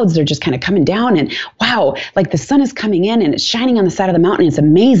clouds are just kind of coming down and wow, like the sun is coming in and it's shining on the side of the mountain. It's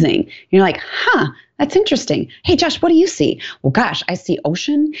amazing. And you're like, that's interesting. Hey, Josh, what do you see? Well, gosh, I see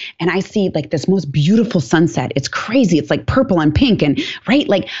ocean and I see like this most beautiful sunset. It's crazy. It's like purple and pink and right.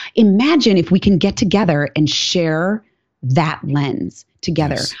 Like imagine if we can get together and share that lens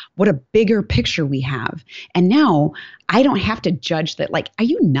together. Yes. What a bigger picture we have. And now I don't have to judge that. Like, are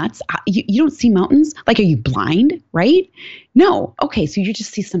you nuts? You don't see mountains? Like, are you blind? Right? No. Okay. So you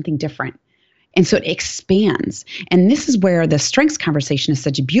just see something different. And so it expands. And this is where the strengths conversation is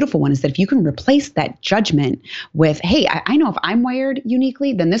such a beautiful one, is that if you can replace that judgment with, hey, I know if I'm wired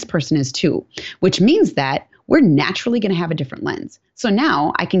uniquely, then this person is too, which means that we're naturally going to have a different lens. So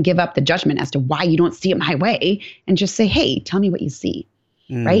now I can give up the judgment as to why you don't see it my way and just say, hey, tell me what you see,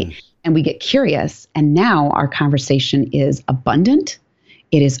 right? And we get curious. And now our conversation is abundant,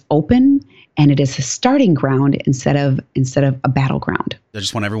 it is open, and it is a starting ground instead of a battleground. I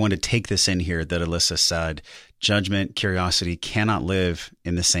just want everyone to take this in here that Alyssa said, judgment, curiosity cannot live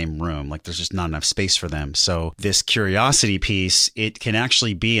in the same room. Like there's just not enough space for them. So this curiosity piece, it can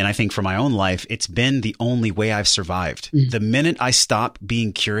actually be, and I think for my own life, it's been the only way I've survived. The minute I stop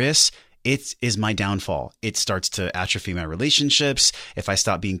being curious, it is my downfall. It starts to atrophy my relationships. If I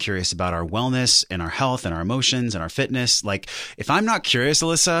stop being curious about our wellness and our health and our emotions and our fitness, like if I'm not curious,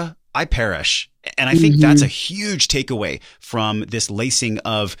 Alyssa, I perish. And I think that's a huge takeaway from this lacing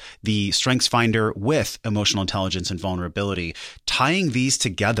of the Strengths Finder with emotional intelligence and vulnerability. Tying these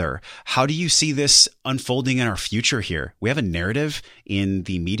together, how do you see this unfolding in our future here? We have a narrative in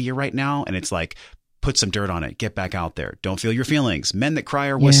the media right now, and it's like, put some dirt on it, get back out there. Don't feel your feelings. Men that cry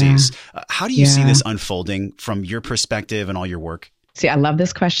are wussies. How do you see this unfolding from your perspective and all your work? See, I love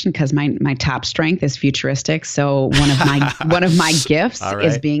this question because my top strength is futuristic. So one of my gifts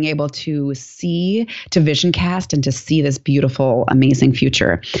is being able to vision cast and to see this beautiful, amazing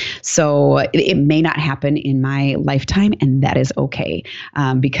future. So it may not happen in my lifetime, and that is okay.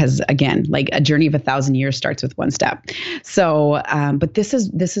 Because again, like a journey of 1,000 years starts with one step. So, but this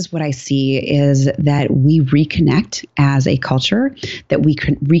is what I see is that we reconnect as a culture, that we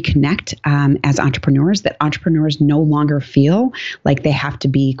can reconnect as entrepreneurs, that entrepreneurs no longer feel like they have to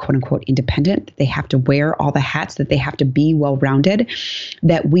be quote unquote independent. They have to wear all the hats, that they have to be well-rounded,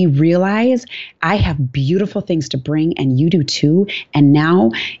 that we realize I have beautiful things to bring and you do too. And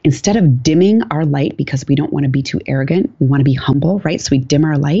now instead of dimming our light because we don't want to be too arrogant, we want to be humble, right? So we dim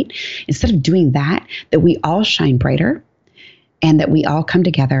our light. Instead of doing that we all shine brighter and that we all come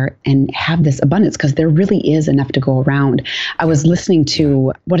together and have this abundance because there really is enough to go around. I was listening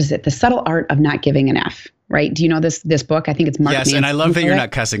to, The Subtle Art of Not Giving an F. Right? Do you know this book? I think it's Mark Manson. Yes, and I love that you're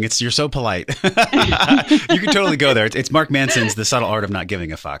not cussing. You're so polite. You can totally go there. It's Mark Manson's The Subtle Art of Not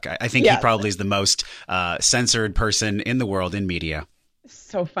Giving a Fuck. I think he probably is the most censored person in the world in media.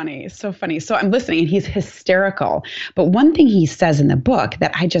 So funny. So funny. So I'm listening and he's hysterical. But one thing he says in the book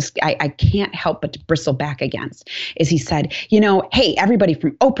that I can't help but to bristle back against is he said, hey, everybody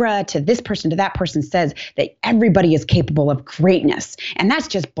from Oprah to this person to that person says that everybody is capable of greatness. And that's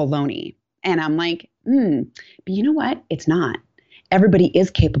just baloney. And I'm like, but you know what? It's not. Everybody is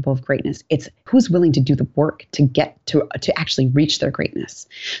capable of greatness. It's who's willing to do the work to get to actually reach their greatness.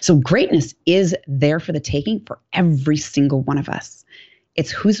 So greatness is there for the taking for every single one of us. It's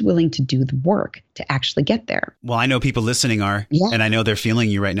who's willing to do the work to actually get there. Well, I know people listening are, and I know they're feeling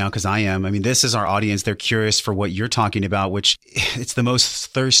you right now because I am. I mean, this is our audience. They're curious for what you're talking about, which it's the most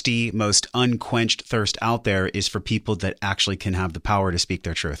thirsty, most unquenched thirst out there is for people that actually can have the power to speak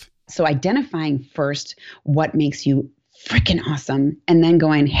their truth. So identifying first what makes you freaking awesome, and then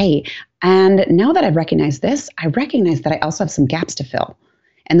going, hey, and now that I've recognized this, I recognize that I also have some gaps to fill.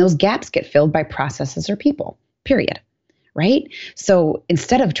 And those gaps get filled by processes or people, period. Right? So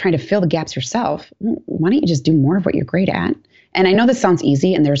instead of trying to fill the gaps yourself, why don't you just do more of what you're great at? And I know this sounds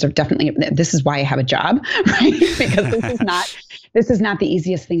easy, and this is why I have a job, right? Because this is not the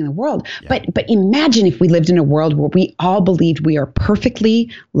easiest thing in the world. Yeah. But imagine if we lived in a world where we all believed we are perfectly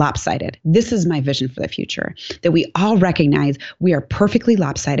lopsided. This is my vision for the future, that we all recognize we are perfectly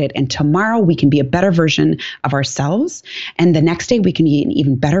lopsided, and tomorrow we can be a better version of ourselves. And the next day we can be an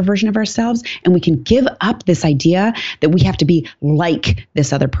even better version of ourselves. And we can give up this idea that we have to be like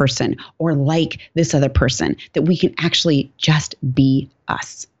this other person or like this other person, that we can actually just be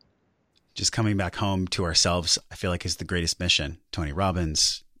us. Just coming back home to ourselves, I feel like is the greatest mission. Tony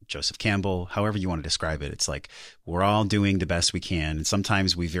Robbins, Joseph Campbell, however you want to describe it. It's like we're all doing the best we can. And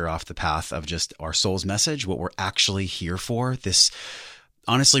sometimes we veer off the path of just our soul's message, what we're actually here for. This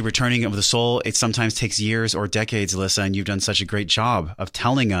honestly returning of the soul, it sometimes takes years or decades, Alyssa, and you've done such a great job of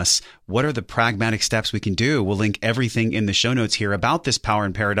telling us what are the pragmatic steps we can do. We'll link everything in the show notes here about this power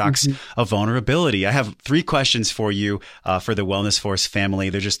and paradox of vulnerability. I have 3 questions for you for the Wellness Force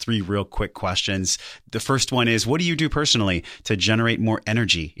family. They're just 3 real quick questions. The first one is, what do you do personally to generate more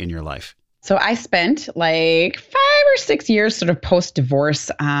energy in your life? So I spent like 5 or 6 years sort of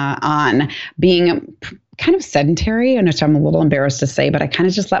post-divorce on being kind of sedentary, and which I'm a little embarrassed to say, but I kind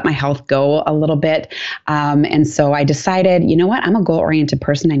of just let my health go a little bit. And so I decided, you know what, I'm a goal-oriented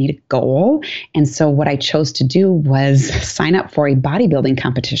person. I need a goal. And so what I chose to do was sign up for a bodybuilding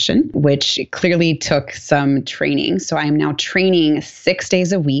competition, which clearly took some training. So I'm now training 6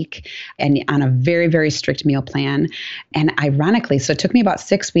 days a week and on a very, very strict meal plan. And ironically, so it took me about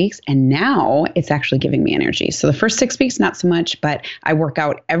 6 weeks, and now it's actually giving me energy. So the first 6 weeks, not so much, but I work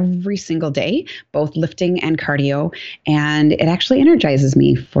out every single day, both lifting and cardio, and it actually energizes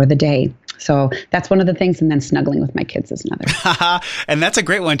me for the day. So that's one of the things. And then snuggling with my kids is another. And that's a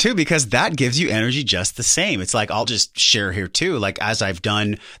great one too, because that gives you energy just the same. It's like, I'll just share here too. Like as I've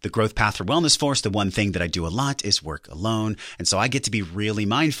done the Growth Path for Wellness Force, the one thing that I do a lot is work alone. And so I get to be really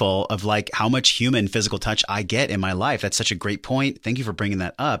mindful of like how much human physical touch I get in my life. That's such a great point. Thank you for bringing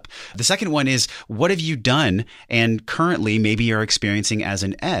that up. The second one is, what have you done and currently maybe are experiencing as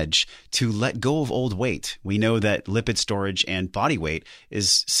an edge to let go of old weight? We know that lipid storage and body weight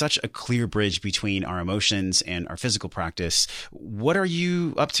is such a clear bridge between our emotions and our physical practice. What are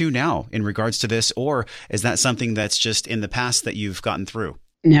you up to now in regards to this? Or is that something that's just in the past that you've gotten through?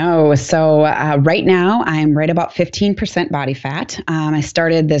 No. So right now I'm right about 15% body fat. I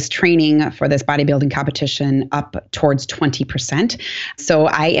started this training for this bodybuilding competition up towards 20%. So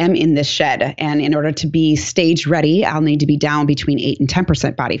I am in this shed. And in order to be stage ready, I'll need to be down between 8 and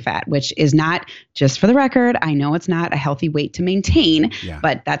 10% body fat, which is not, just for the record, I know it's not a healthy weight to maintain,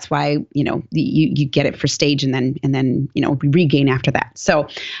 but that's why, you get it for stage and then regain after that. So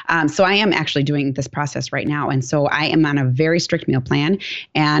I am actually doing this process right now. And so I am on a very strict meal plan.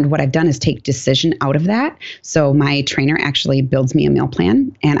 And what I've done is take decision out of that. So my trainer actually builds me a meal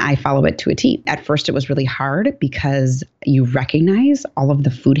plan and I follow it to a T. At first, it was really hard because you recognize all of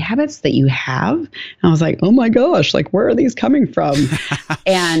the food habits that you have. And I was like, oh my gosh, like where are these coming from?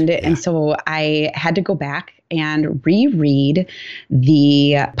 And so I had to go back and reread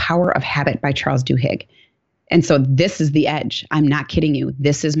The Power of Habit by Charles Duhigg. And so this is the edge. I'm not kidding you.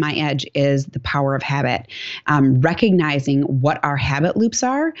 This is my edge, is the power of habit. Recognizing what our habit loops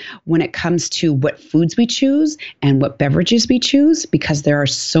are when it comes to what foods we choose and what beverages we choose, because there are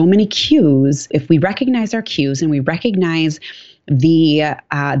so many cues. If we recognize our cues and we recognize the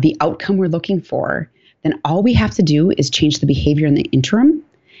outcome we're looking for, then all we have to do is change the behavior in the interim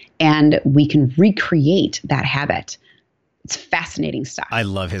and we can recreate that habit. It's fascinating stuff. I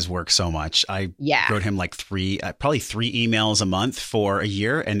love his work so much. I wrote him like probably three emails a month for a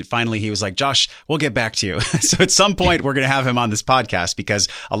year. And finally he was like, Josh, we'll get back to you. So at some point we're going to have him on this podcast, because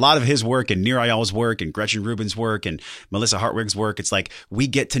a lot of his work and Nir Eyal's work and Gretchen Rubin's work and Melissa Hartwig's work, it's like we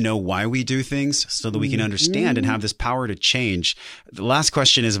get to know why we do things so that we can understand and have this power to change. The last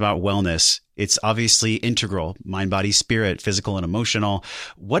question is about wellness. It's obviously integral, mind, body, spirit, physical and emotional.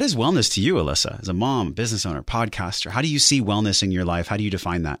 What is wellness to you, Alyssa, as a mom, business owner, podcaster? How do you see wellness in your life? How do you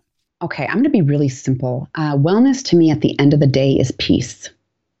define that? Okay, I'm going to be really simple. Wellness to me at the end of the day is peace.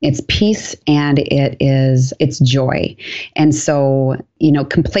 It's peace and it's joy. And so,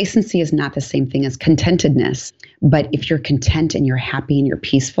 complacency is not the same thing as contentedness. But if you're content and you're happy and you're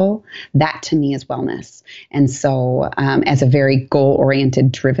peaceful, that to me is wellness. And so as a very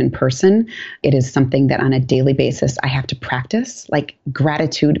goal-oriented, driven person, it is something that on a daily basis I have to practice, like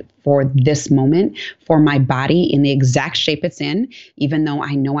gratitude for this moment, for my body in the exact shape it's in, even though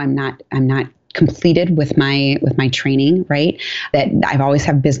I know I'm not completed with my training, right? That I've always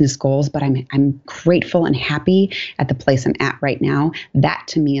had business goals, but I'm grateful and happy at the place I'm at right now. That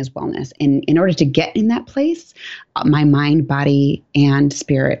to me is wellness. And in order to get in that place, my mind, body, and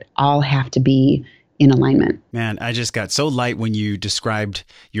spirit all have to be in alignment. Man, I just got so light when you described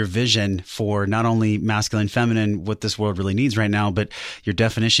your vision for not only masculine, feminine, what this world really needs right now, but your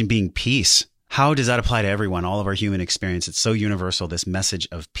definition being peace. How does that apply to everyone, all of our human experience? It's so universal, this message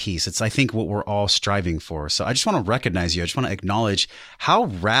of peace. It's, I think, what we're all striving for. So I just want to recognize you. I just want to acknowledge how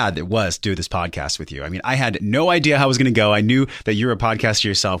rad it was to do this podcast with you. I mean, I had no idea how it was going to go. I knew that you're a podcaster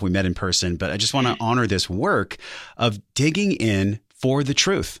yourself. We met in person, but I just want to honor this work of digging in for the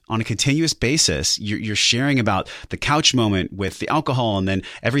truth on a continuous basis. You're sharing about the couch moment with the alcohol and then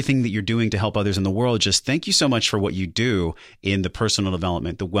everything that you're doing to help others in the world. Just thank you so much for what you do in the personal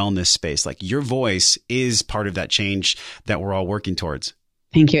development, the wellness space. Like your voice is part of that change that we're all working towards.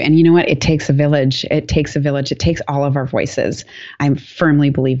 Thank you. And you know what? It takes a village. It takes a village. It takes all of our voices. I firmly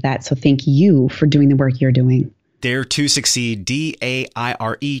believe that. So thank you for doing the work you're doing. Dare to Succeed,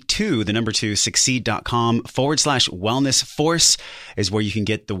 DAIRE2, the number 2, succeed.com/wellness force is where you can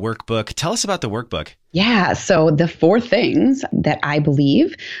get the workbook. Tell us about the workbook. Yeah. So the 4 things that I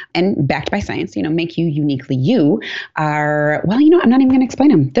believe, and backed by science, make you uniquely you are, I'm not even going to explain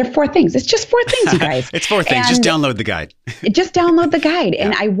them. They're 4 things. It's just 4 things, you guys. It's 4 things. Just download the guide. Just download the guide.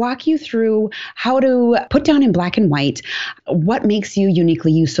 And I walk you through how to put down in black and white what makes you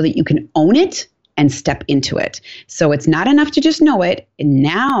uniquely you so that you can own it and step into it. So it's not enough to just know it.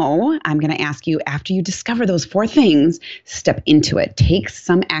 Now I'm going to ask you, after you discover those 4 things, step into it. Take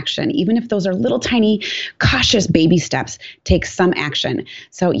some action. Even if those are little tiny, cautious baby steps, take some action.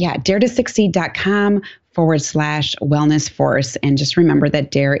 So daretosucceed.com/wellness force. And just remember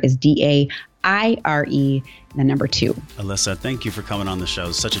that DARE is DAIRE, the number 2. Alyssa, thank you for coming on the show.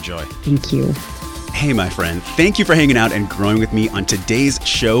 It's such a joy. Thank you. Hey, my friend, thank you for hanging out and growing with me on today's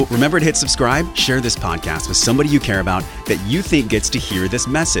show. Remember to hit subscribe, share this podcast with somebody you care about that you think gets to hear this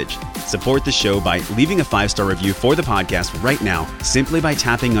message. Support the show by leaving a 5-star review for the podcast right now, simply by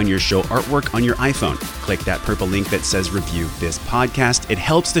tapping on your show artwork on your iPhone. Click that purple link that says review this podcast. It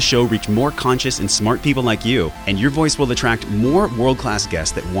helps the show reach more conscious and smart people like you, and your voice will attract more world-class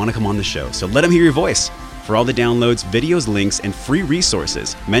guests that want to come on the show. So let them hear your voice. For all the downloads, videos, links, and free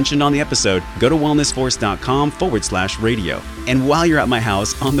resources mentioned on the episode, go to wellnessforce.com/radio. And while you're at my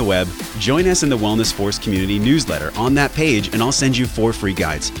house on the web, join us in the Wellness Force community newsletter on that page, and I'll send you 4 free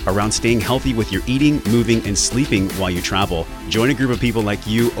guides around staying healthy with your eating, moving, and sleeping while you travel. Join a group of people like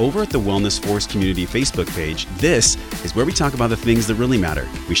you over at the Wellness Force community Facebook page. This is where we talk about the things that really matter.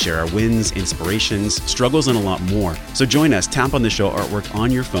 We share our wins, inspirations, struggles, and a lot more. So join us, tap on the show artwork on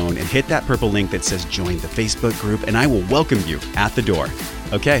your phone, and hit that purple link that says join the Facebook group, and I will welcome you at the door.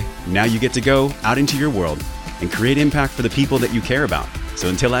 Okay, now you get to go out into your world and create impact for the people that you care about. So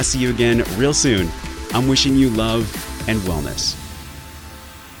until I see you again real soon, I'm wishing you love and wellness.